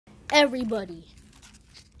everybody.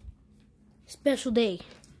 Special day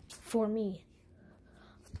for me.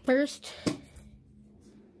 First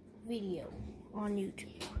video on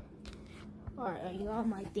YouTube. Alright, y'all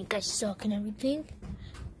might think I suck and everything,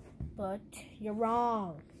 but you're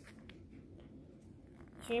wrong.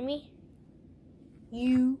 Hear me?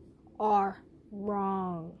 You are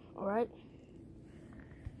wrong. Alright?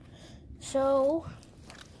 So,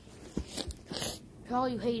 for all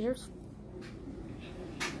you haters,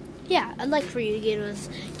 yeah, I'd like for you to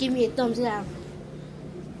give me a thumbs down.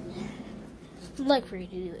 I'd like for you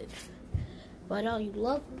to do it. But all you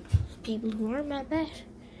love people who aren't that bad,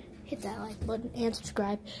 hit that like button and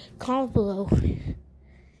subscribe. Comment below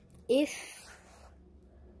if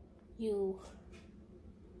you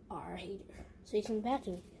are a hater. Say something bad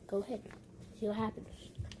to me. Go ahead. See what happens.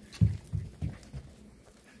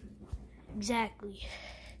 Exactly.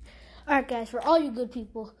 Alright guys, for all you good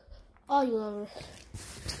people, all you lovers,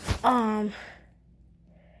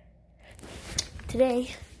 today,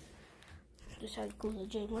 decided to go to the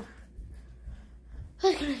gym. I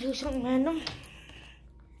was gonna do something random.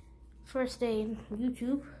 First day in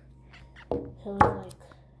YouTube, so like,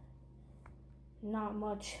 not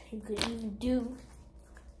much you could even do,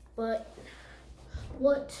 but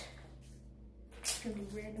what, gonna be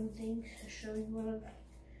random things to show you what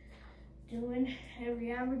I'm doing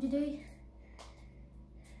every average day.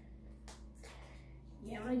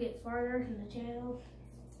 Yeah, I'm gonna get farther in the channel.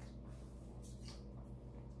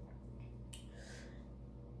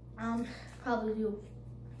 Probably do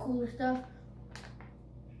cooler stuff.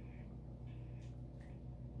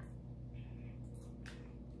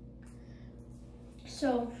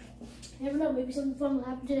 So, you never know, maybe something fun will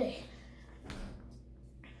happen today.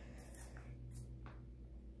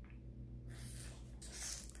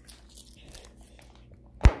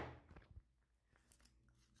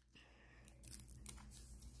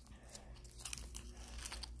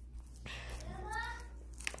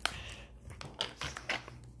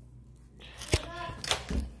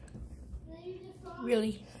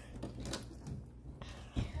 Really?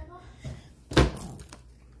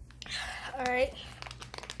 Alright.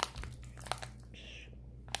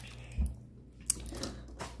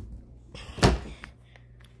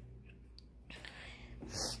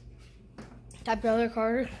 That brother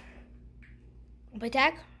Carter. Play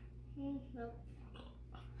tag? No.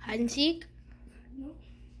 Hide and seek? No.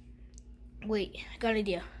 Wait, I got an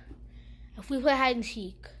idea. If we play hide and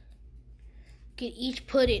seek, we can each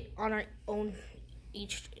put it on our own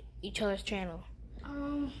each other's channel.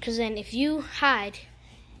 Cause then if you hide,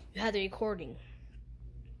 you have the recording.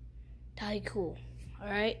 That'd be cool.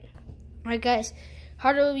 Alright? Alright guys.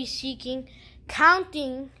 Carter will be seeking,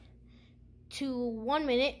 counting to 1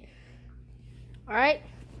 minute. Alright?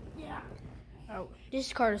 Yeah. Oh, this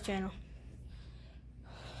is Carter's channel.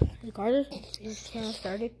 Is Carter? Is his channel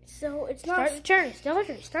started? So it's not. Start the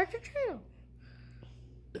channel. Start your channel.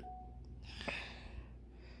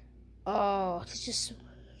 Oh, it's just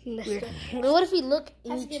weird. What if we look?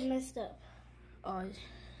 Has to get messed up. Oh,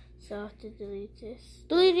 so I have to delete this.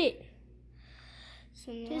 Delete it.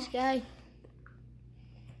 So now, this guy.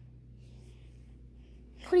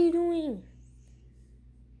 What are you doing?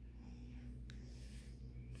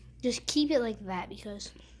 Just keep it like that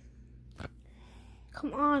because.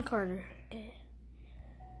 Come on, Carter. Okay.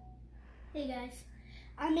 Hey guys,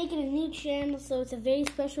 I'm making a new channel, so it's a very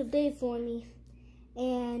special day for me,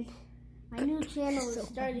 and my new channel is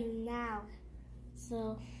starting now.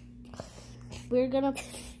 So we're gonna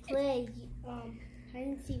play hide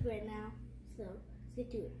and seek right now. So let's get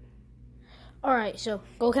to it. All right, so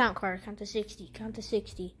go count, Carter. Count to 60. Count to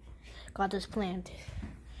 60. Got this planned.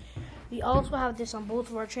 We also have this on both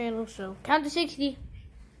of our channels, so count to 60.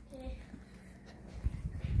 Okay.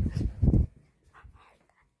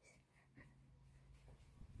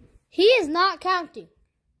 He is not counting.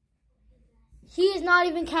 He is not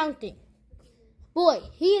even counting. Boy,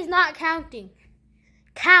 he is not counting.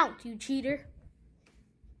 Count, you cheater.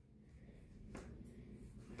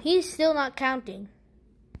 He's still not counting.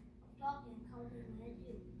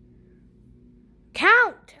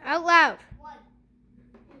 Count out loud. 1,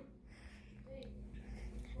 2, 3,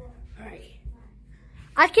 4. All right.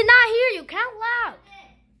 I cannot hear you. Count loud.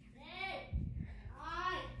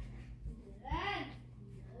 9,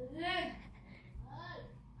 10, 11.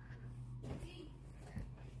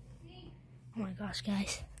 Oh my gosh,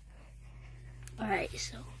 guys. Alright,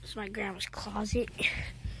 so this is my grandma's closet.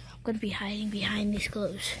 I'm gonna be hiding behind these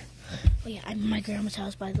clothes. Oh yeah, I'm in my grandma's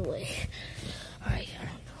house, by the way. Alright, I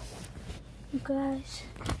don't know. You guys,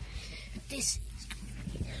 this is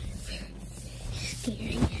very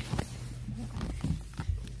scary.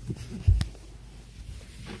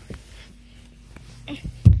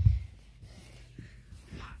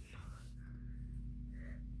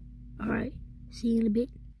 Alright, see you in a bit.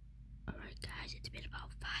 Alright guys, it's been about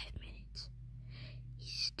 5 minutes. He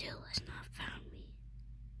still has not found me.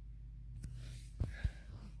 What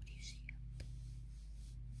do you see out there?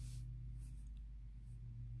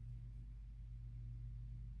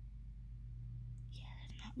 Yeah,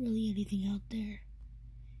 there's not really anything out there.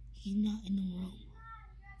 He's not in the room.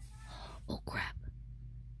 Oh crap.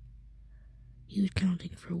 He was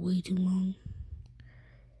counting for way too long.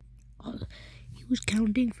 He was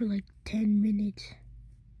counting for like 10 minutes.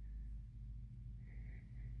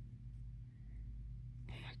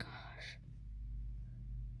 Oh my gosh.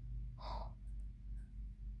 Oh.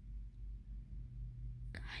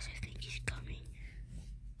 Guys, I think he's coming.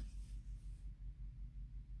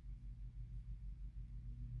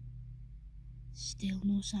 Still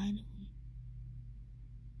no sign of him.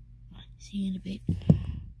 Alright, see you in a bit.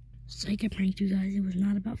 Psych, I pranked you guys. It was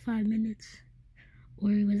not about 5 minutes. Or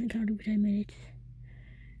he wasn't counting for 10 minutes.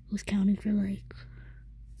 It was counting for like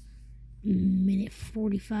minute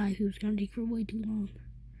 45. He was counting for way too long.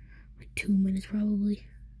 Like 2 minutes probably.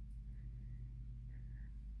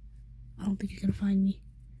 I don't think he's gonna find me.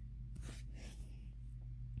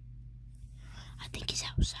 I think he's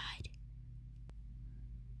outside.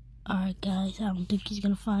 Alright guys, I don't think he's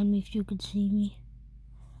gonna find me if you could see me.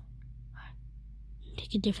 Alright,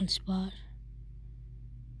 take a different spot.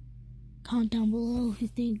 Comment down below if you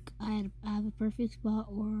think I have a perfect spot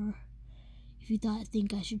or if you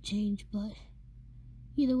think I should change, but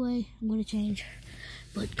either way, I'm gonna change.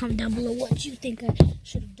 But comment down below what you think I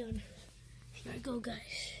should have done. Here I go,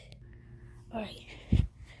 guys. Alright, I'm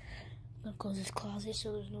gonna close this closet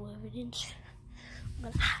so there's no evidence. I'm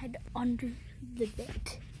gonna hide under the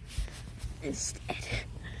bed instead.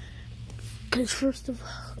 Because first of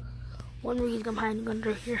all, one reason I'm hiding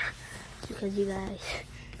under here is because you guys,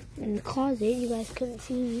 in the closet, you guys couldn't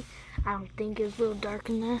see me. I don't think it's a little dark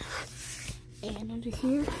in there. And under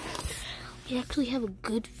here, we actually have a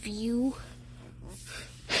good view.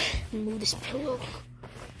 Move this pillow.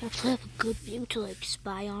 We actually have a good view to like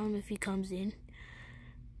spy on him if he comes in.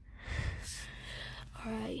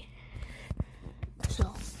 Alright.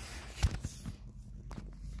 So.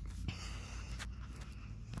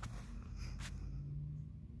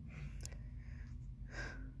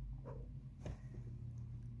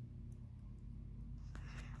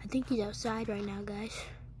 I think he's outside right now, guys.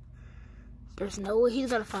 There's no way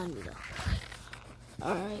he's gonna find me though.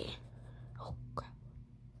 Alright. Oh crap.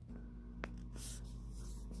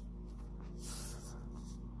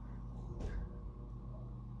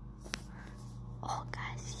 Oh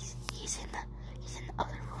guys, he's in the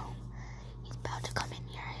other room. He's about to come in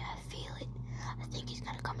here. I feel it. I think he's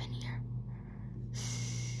gonna come in here.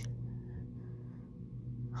 Shh.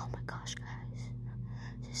 Oh my gosh, guys.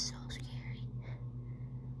 This is so scary.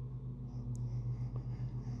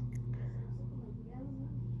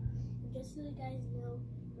 Just so you guys know,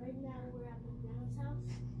 right now we're at my grandma's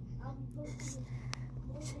house. I'll be posting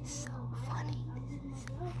this so funny. I'll use my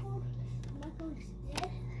grandma's phone. My phone's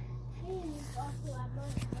dead. And it's also at my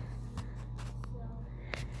house. So,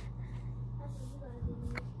 that's what you guys do.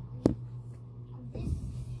 This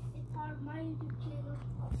is part of my YouTube channel.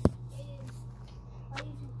 And my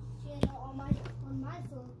YouTube channel on my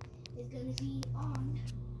phone is going to be on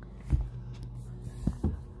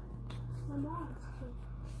my mom's phone.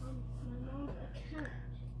 My mom's account.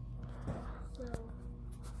 So,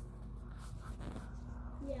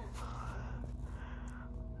 yeah.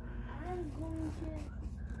 I'm going to...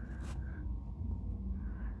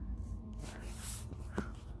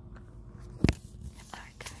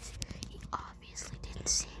 Alright guys, he obviously didn't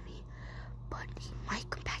see me, but he might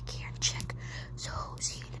come back here and check. So,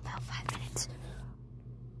 see you in about 5 minutes.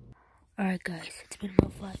 Alright guys, it's been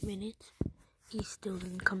about 5 minutes. He still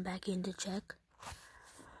didn't come back in to check.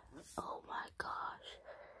 Oh my gosh.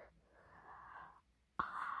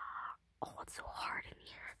 Oh, it's so hard in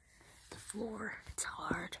here. The floor, it's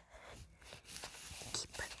hard.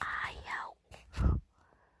 Keep an eye out.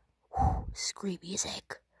 Whew, screamy as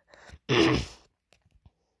heck. Alright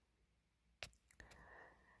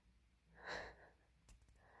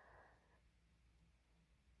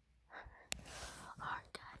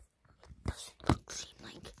guys,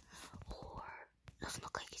 doesn't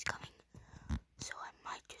look like he's coming. So I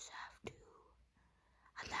might just have to,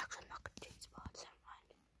 I'm actually not going to change spots, never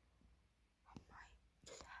mind. I might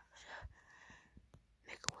just have to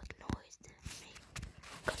make a white noise to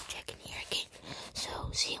come check in here again.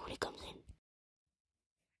 So see him when he comes in.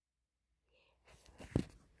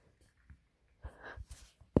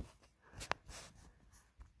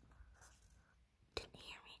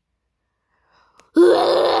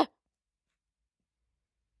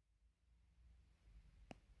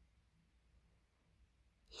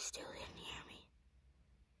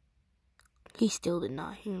 He still did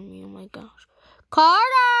not hear me. Oh my gosh. Carter!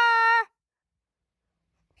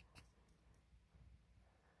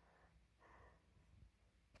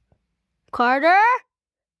 Carter?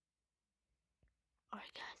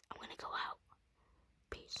 Alright guys, I'm gonna go out.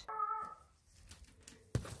 Peace.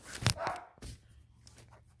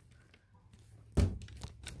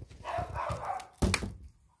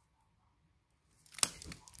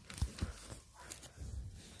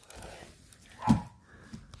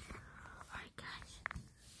 Alright guys.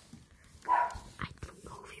 I don't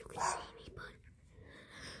know if you can see me, but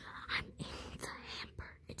I'm in the hamper.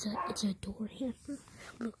 It's a door hamper.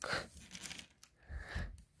 Look.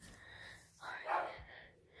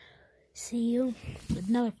 See you in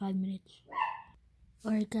another 5 minutes.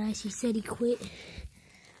 Alright guys, he said he quit.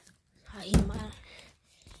 Alright,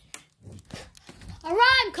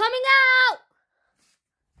 I'm coming out!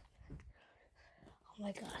 Oh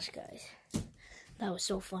my gosh, guys. That was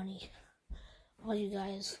so funny. All you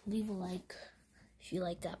guys, leave a like if you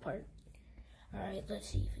like that part. Alright, let's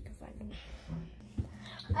see if we can find him.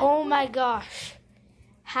 Oh my gosh.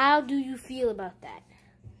 How do you feel about that?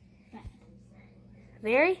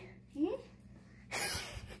 Very?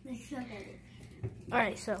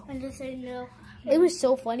 Alright, so I'm just saying no. it was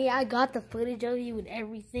so funny. I got the footage of you and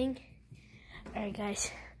everything. Alright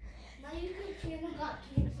guys. My YouTube channel got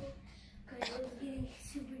canceled because it was getting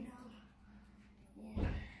super dumb. Yeah,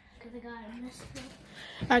 because I got messed up.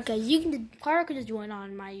 Alright guys, Carter can just join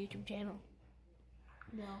on my YouTube channel.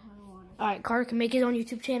 No, I don't want to. Alright, Carter can make his own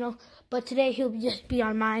YouTube channel, but today he'll just be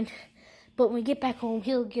on mine. But when we get back home,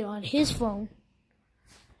 he'll get on his phone.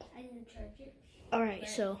 I didn't charge it. Alright,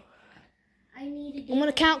 so I need to get I'm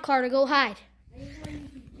gonna count, Carter, go hide.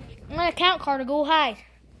 I'm gonna count, Carter, go hide.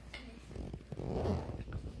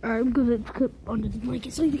 Alright, I'm gonna put under the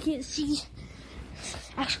blanket so you can't see.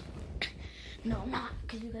 Actually, no, I'm not,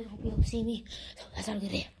 because you guys won't be able to see me. So that's not a good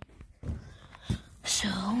idea. So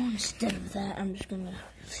instead of that, I'm just gonna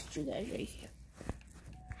sit you guys right here.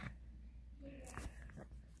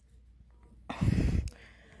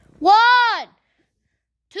 One,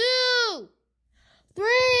 2,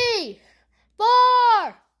 3,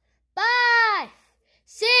 4, 5,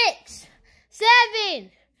 6,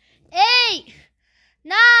 7, 8,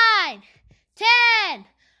 9, 10,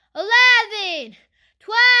 11,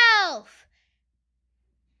 12.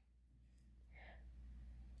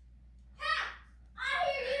 I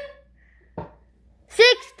hear you.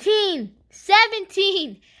 16,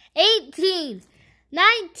 17, 18,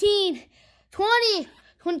 19, 20,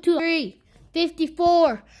 22, 23,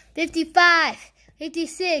 54, 55,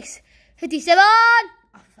 56, 57,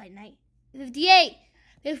 off fight night, 58,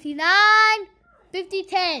 59, 50,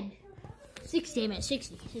 10, 60, man,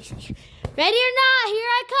 60. Ready or not, here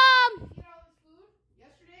I come. You all this food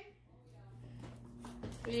yesterday?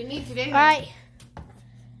 What do you need today? All right,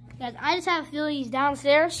 guys, I just have a feeling he's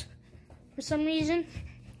downstairs for some reason.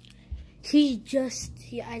 I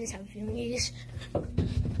just have a feeling he's...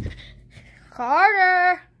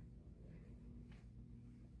 Carter!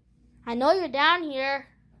 I know you're down here.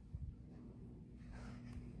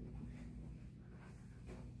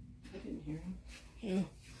 I didn't hear him.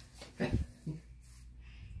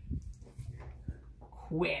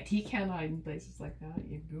 Quit. He can't hide in places like that,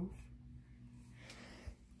 you goof.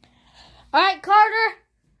 Alright, Carter.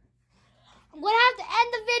 I'm going to have to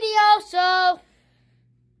end the video, so...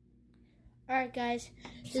 Alright, guys.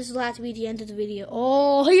 This will have to be the end of the video.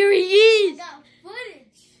 Oh, here he is! I got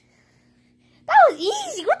footage. That was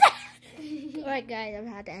easy. What the... Alright, guys. I'm going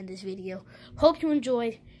to have to end this video. Hope you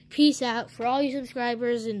enjoyed. Peace out for all you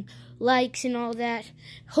subscribers and likes and all that.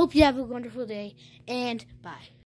 Hope you have a wonderful day. And bye.